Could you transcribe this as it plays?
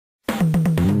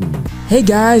Hey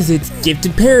guys, it's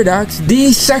Gifted Paradox,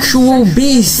 the sexual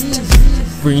beast,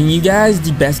 bringing you guys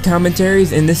the best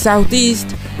commentaries in the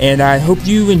Southeast, and I hope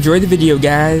you enjoy the video,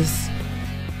 guys.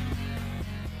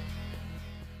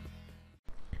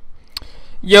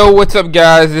 Yo, what's up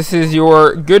guys? This is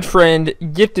your good friend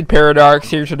Gifted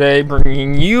Paradox here today,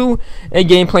 bringing you a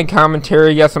gameplay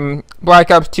commentary. Got some Black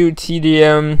Ops 2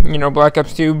 TDM, Black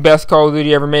Ops 2, best Call of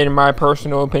Duty ever made in my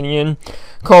personal opinion.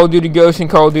 Call of Duty Ghosts and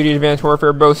Call of Duty Advanced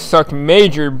Warfare both sucked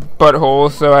major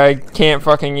buttholes, so I can't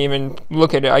fucking even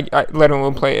look at it, let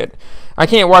alone play it. I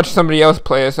can't watch somebody else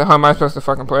play it, so how am I supposed to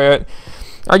fucking play it?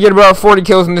 I get about 40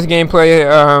 kills in this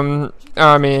gameplay.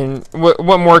 I mean,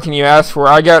 what more can you ask for?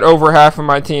 I got over half of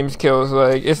my team's kills.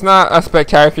 Like, it's not a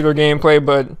spectacular gameplay,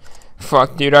 but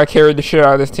fuck, dude, I carried the shit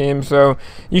out of this team, so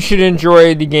you should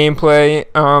enjoy the gameplay.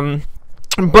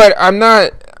 But I'm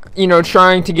not,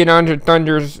 trying to get onto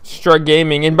Thunder's Struck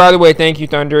Gaming. And by the way, thank you,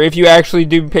 Thunder, if you actually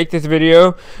do pick this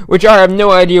video, which I have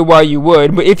no idea why you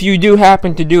would, but if you do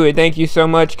happen to do it, thank you so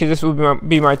much, because this will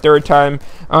be my third time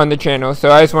on the channel, so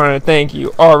I just wanted to thank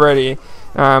you already.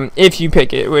 If you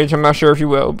pick it, which I'm not sure if you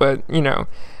will, but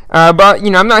I'm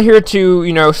not here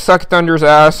to suck Thunder's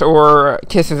ass or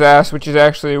kiss his ass, which is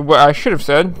actually what I should have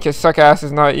said, because suck ass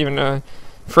is not even a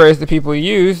phrase that people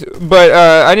use. But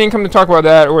I didn't come to talk about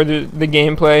that or the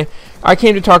gameplay. I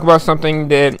came to talk about something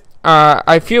that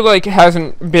I feel like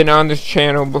hasn't been on this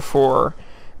channel before.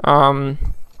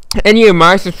 Any of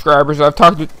my subscribers, I've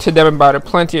talked to them about it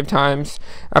plenty of times.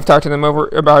 I've talked to them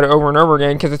about it over and over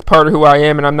again because it's part of who I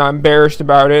am and I'm not embarrassed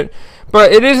about it.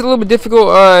 But it is a little bit difficult,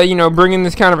 bringing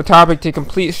this kind of a topic to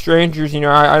complete strangers.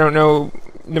 I don't know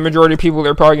the majority of people that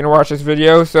are probably going to watch this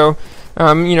video, so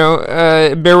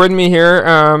bear with me here.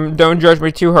 Don't judge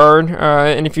me too hard,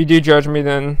 and if you do judge me,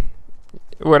 then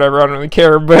whatever, I don't really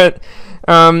care. But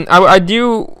I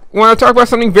do want to talk about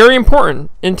something very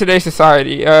important in today's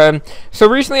society. So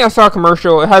recently I saw a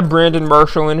commercial. It had Brandon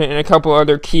Marshall in it and a couple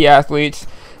other key athletes,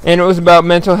 and it was about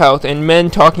mental health and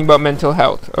men talking about mental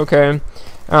health, okay?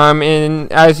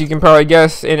 And as you can probably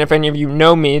guess, and if any of you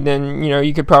know me, then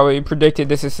you could probably predict it.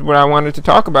 This is what I wanted to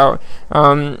talk about.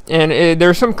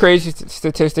 There's some crazy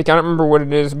statistic. I don't remember what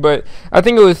it is, but I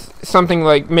think it was something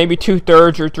like maybe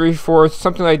 2/3 or 3/4,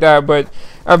 something like that. But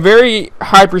a very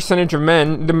high percentage of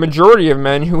men, the majority of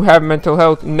men who have mental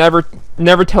health, never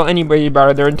tell anybody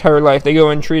about it their entire life. They go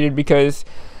untreated because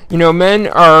men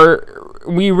are,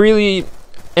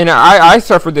 and I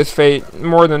suffered this fate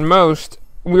more than most.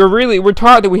 We're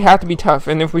taught that we have to be tough,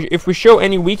 and if we show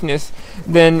any weakness,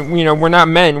 then we're not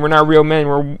men, we're not real men,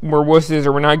 we're wusses,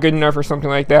 or we're not good enough, or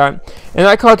something like that. And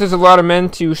that causes a lot of men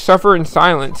to suffer in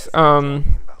silence, and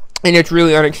it's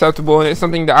really unacceptable. And it's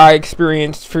something that I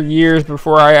experienced for years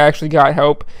before I actually got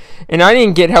help. And I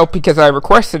didn't get help because I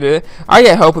requested it. I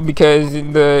got help because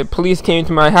the police came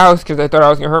to my house because I thought I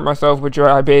was gonna hurt myself, which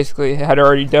I basically had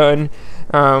already done.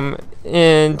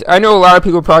 And I know a lot of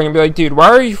people are probably gonna be like, dude, why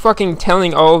are you fucking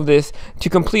telling all of this to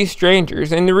complete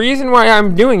strangers? And the reason why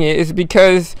I'm doing it is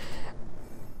because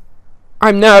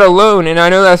I'm not alone. And I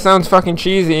know that sounds fucking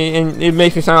cheesy and it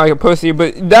makes me sound like a pussy,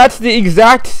 but that's the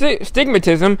exact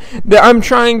stigmatism that I'm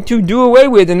trying to do away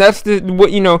with. And that's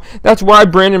that's why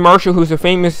Brandon Marshall, who's a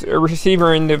famous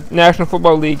receiver in the National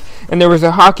Football League, and there was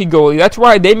a hockey goalie, that's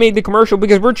why they made the commercial,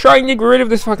 because we're trying to get rid of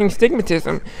this fucking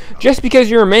stigmatism. Just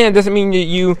because you're a man doesn't mean that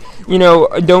you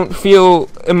don't feel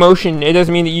emotion. It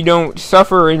doesn't mean that you don't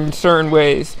suffer in certain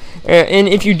ways. And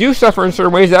if you do suffer in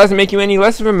certain ways, that doesn't make you any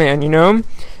less of a man,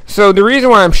 So the reason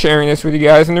why I'm sharing this with you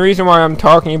guys, and the reason why I'm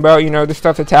talking about, the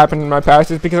stuff that's happened in my past,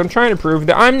 is because I'm trying to prove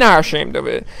that I'm not ashamed of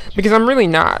it. Because I'm really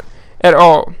not at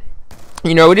all.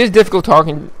 It is difficult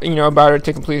talking, about it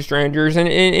to complete strangers, and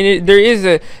there is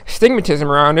a stigmatism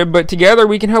around it, but together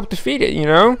we can help defeat it,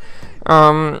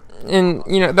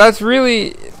 that's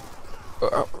really,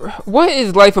 what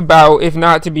is life about if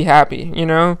not to be happy,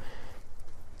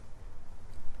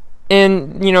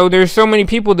 And, there's so many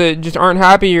people that just aren't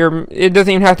happy, or it doesn't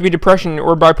even have to be depression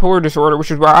or bipolar disorder, which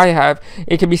is what I have.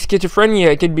 It could be schizophrenia.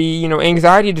 It could be,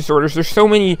 anxiety disorders. There's so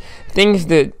many things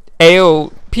that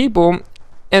ail people,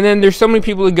 and then there's so many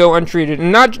people that go untreated.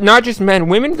 And not just men.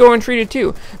 Women go untreated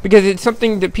too, because it's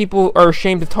something that people are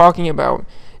ashamed of talking about,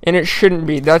 and it shouldn't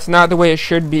be. That's not the way it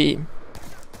should be.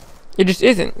 It just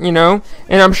isn't, And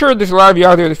I'm sure there's a lot of you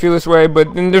out there that feel this way,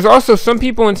 but then there's also some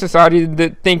people in society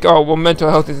that think, oh, well, mental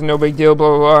health is no big deal,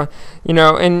 blah, blah,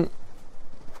 blah, and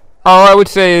all I would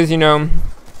say is,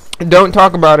 don't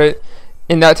talk about it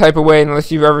in that type of way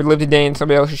unless you've ever lived a day in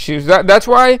somebody else's shoes. That's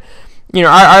why you know,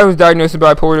 I was diagnosed with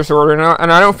bipolar disorder,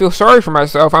 and I don't feel sorry for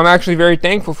myself. I'm actually very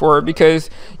thankful for it because,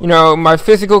 you know, my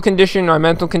physical condition, my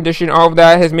mental condition, all of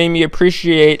that has made me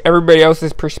appreciate everybody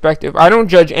else's perspective. I don't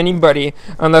judge anybody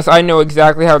unless I know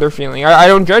exactly how they're feeling. I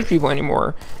don't judge people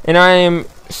anymore. And I am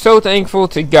so thankful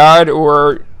to God,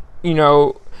 or, you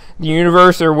know, the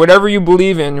universe, or whatever you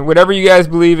believe in, whatever you guys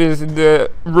believe is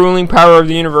the ruling power of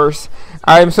the universe.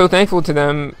 I am so thankful to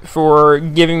them for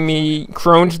giving me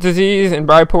Crohn's disease and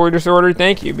bipolar disorder.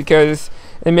 Thank you, because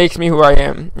it makes me who I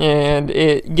am, and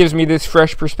it gives me this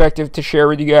fresh perspective to share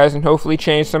with you guys, and hopefully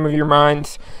change some of your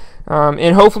minds.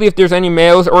 And hopefully, if there's any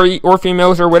males or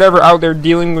females or whatever out there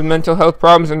dealing with mental health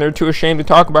problems and they're too ashamed to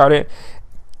talk about it,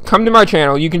 come to my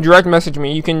channel. You can direct message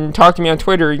me. You can talk to me on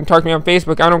Twitter. You can talk to me on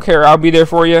Facebook. I don't care. I'll be there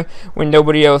for you when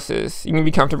nobody else is. You can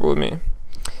be comfortable with me.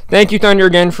 Thank you, Thunder,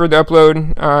 again for the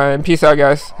upload. And peace out,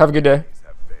 guys. Have a good day.